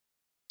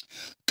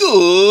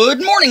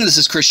Good morning, this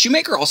is Kris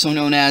Shoemaker, also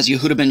known as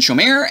Yehudah ben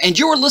Shomeyr, and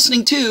you're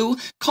listening to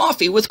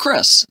Coffee with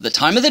Kris, the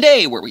time of the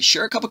day where we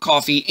share a cup of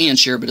coffee and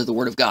share a bit of the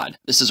Word of God.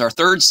 This is our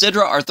third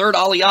Sidra, our third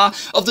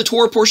Aliyah of the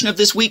Torah portion of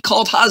this week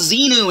called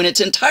Haazinu, and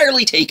it's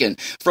entirely taken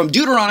from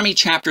Deuteronomy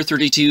chapter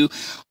 32,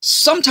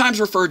 sometimes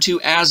referred to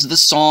as the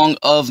Song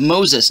of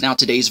Moses. Now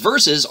today's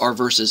verses are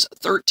verses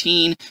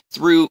 13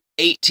 through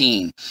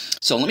 18.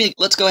 So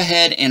let's go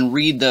ahead and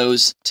read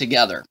those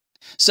together.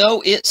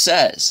 So it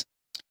says,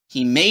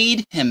 "He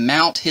made him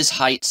mount his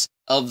heights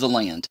of the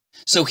land.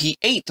 So he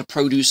ate the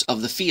produce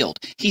of the field.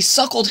 He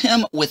suckled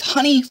him with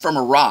honey from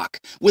a rock,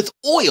 with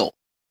oil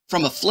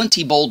from a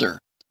flinty boulder,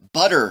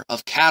 butter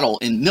of cattle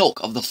and milk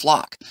of the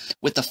flock,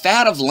 with the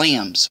fat of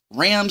lambs,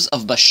 rams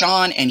of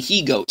Bashan and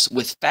he-goats,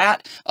 with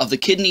fat of the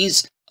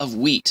kidneys of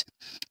wheat,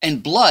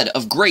 and blood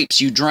of grapes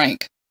you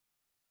drank.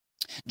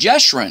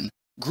 Jeshurun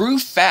grew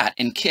fat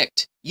and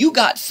kicked. You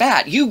got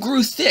fat, you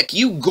grew thick,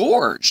 you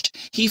gorged.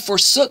 He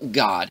forsook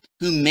God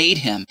who made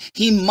him.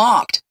 He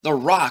mocked the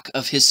rock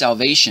of his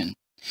salvation.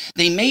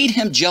 They made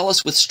him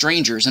jealous with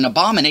strangers, and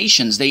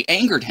abominations they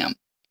angered him.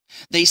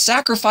 They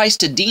sacrificed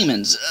to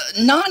demons,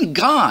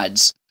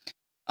 non-gods,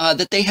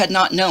 that they had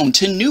not known,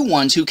 to new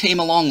ones who came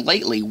along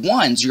lately,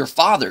 ones your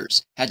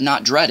fathers had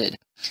not dreaded.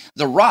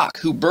 The rock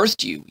who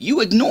birthed you, you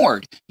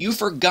ignored. You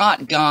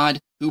forgot God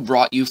who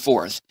brought you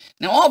forth."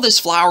 Now, all this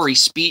flowery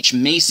speech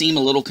may seem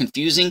a little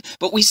confusing,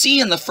 but we see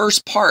in the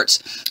first parts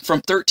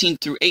from 13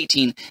 through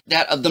 18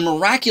 that of the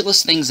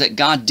miraculous things that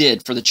God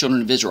did for the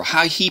children of Israel,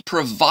 how he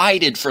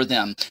provided for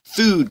them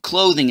food,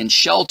 clothing, and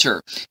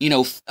shelter,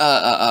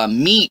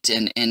 meat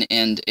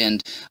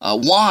and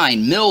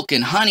wine, milk,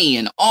 and honey,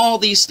 and all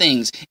these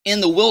things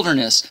in the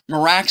wilderness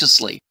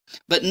miraculously.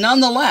 But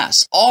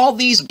nonetheless, all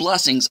these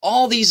blessings,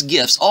 all these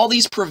gifts, all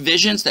these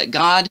provisions that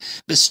God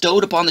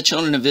bestowed upon the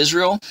children of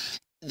Israel,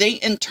 they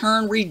in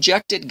turn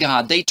rejected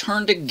God. They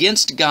turned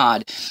against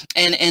God,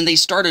 and they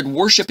started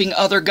worshiping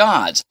other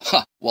gods.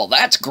 Huh, well,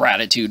 that's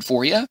gratitude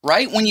for you,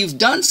 right? When you've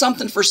done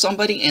something for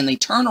somebody and they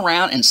turn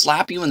around and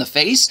slap you in the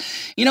face,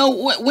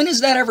 when is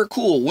that ever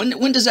cool?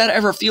 When does that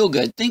ever feel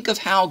good? Think of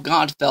how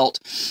God felt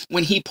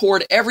when he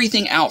poured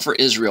everything out for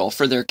Israel,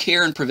 for their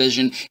care and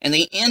provision, and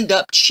they end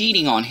up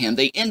cheating on him.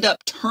 They end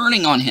up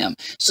turning on him.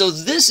 So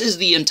this is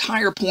the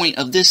entire point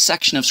of this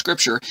section of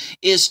Scripture,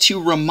 is to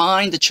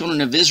remind the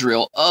children of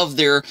Israel of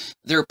their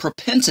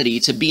propensity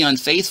to be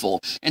unfaithful,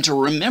 and to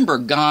remember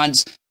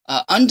God's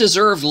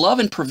undeserved love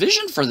and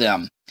provision for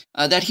them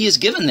that he has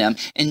given them,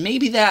 and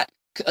maybe that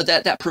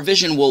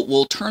provision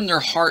will turn their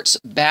hearts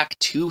back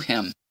to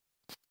him.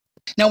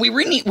 Now we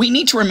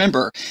need to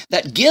remember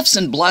that gifts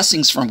and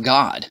blessings from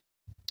God,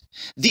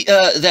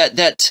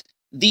 that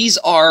these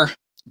are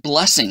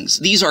blessings,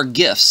 these are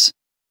gifts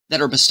that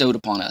are bestowed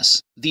upon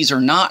us. These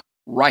are not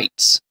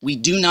rights. We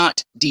do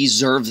not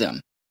deserve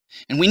them,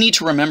 and we need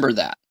to remember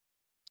that.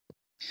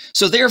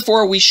 So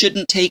therefore, we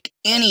shouldn't take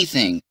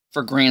anything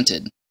for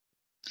granted.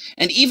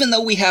 And even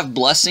though we have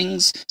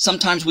blessings,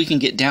 sometimes we can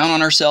get down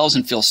on ourselves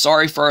and feel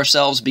sorry for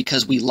ourselves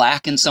because we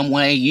lack in some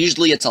way.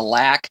 Usually it's a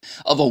lack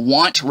of a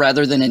want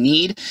rather than a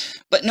need.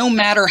 But no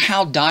matter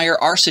how dire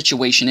our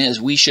situation is,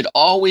 we should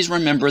always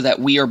remember that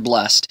we are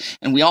blessed.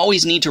 And we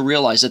always need to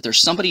realize that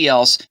there's somebody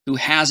else who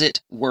has it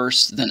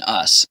worse than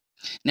us.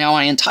 Now,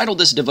 I entitled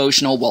this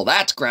devotional, "Well,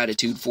 That's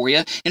Gratitude for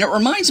You," and it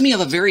reminds me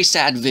of a very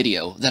sad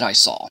video that I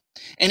saw.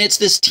 And it's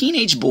this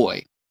teenage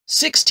boy,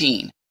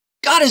 16,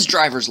 got his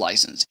driver's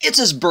license. It's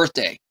his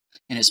birthday,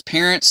 and his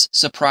parents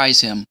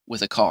surprise him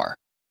with a car.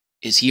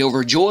 Is he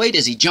overjoyed?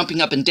 Is he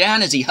jumping up and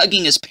down? Is he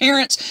hugging his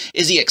parents?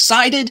 Is he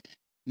excited?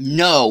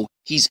 No,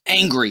 he's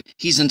angry.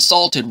 He's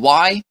insulted.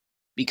 Why?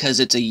 Because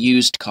it's a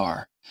used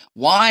car.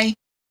 Why?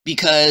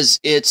 Because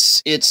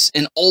it's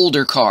an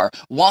older car.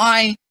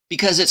 Why?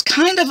 Because it's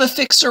kind of a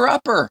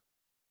fixer-upper.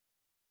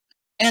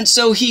 And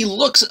so he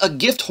looks a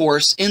gift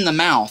horse in the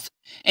mouth,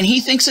 and he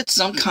thinks it's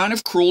some kind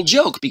of cruel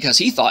joke because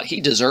he thought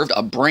he deserved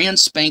a brand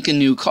spanking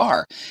new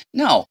car.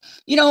 No,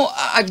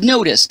 I've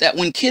noticed that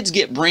when kids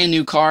get brand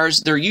new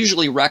cars, they're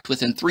usually wrecked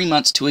within 3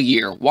 months to a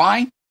year.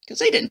 Why? Because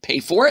they didn't pay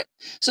for it.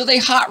 So they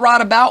hot rod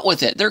about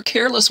with it. They're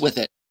careless with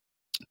it.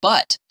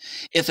 But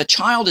if a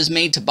child is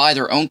made to buy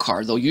their own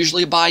car, they'll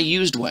usually buy a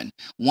used one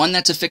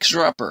that's a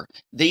fixer-upper.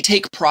 They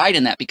take pride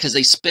in that because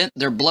they spent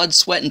their blood,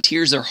 sweat, and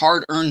tears, their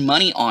hard-earned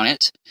money on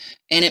it,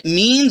 and it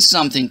means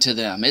something to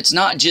them. It's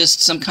not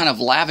just some kind of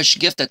lavish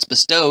gift that's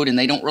bestowed, and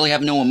they don't really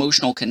have no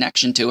emotional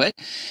connection to it.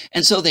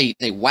 And so they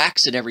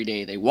wax it every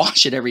day, they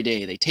wash it every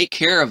day, they take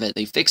care of it,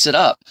 they fix it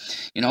up.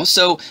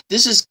 So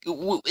this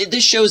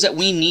shows that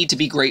we need to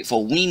be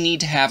grateful. We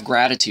need to have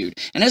gratitude.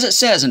 And as it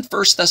says in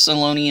 1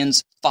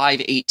 Thessalonians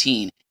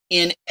 5:18,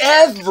 "In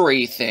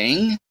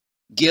everything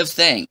give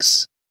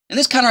thanks." And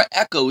this kind of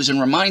echoes and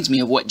reminds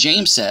me of what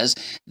James says,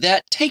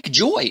 that take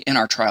joy in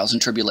our trials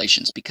and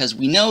tribulations, because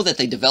we know that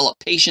they develop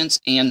patience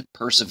and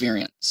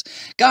perseverance.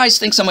 Guys,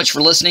 thanks so much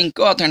for listening.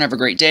 Go out there and have a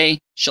great day.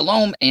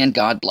 Shalom and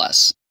God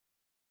bless.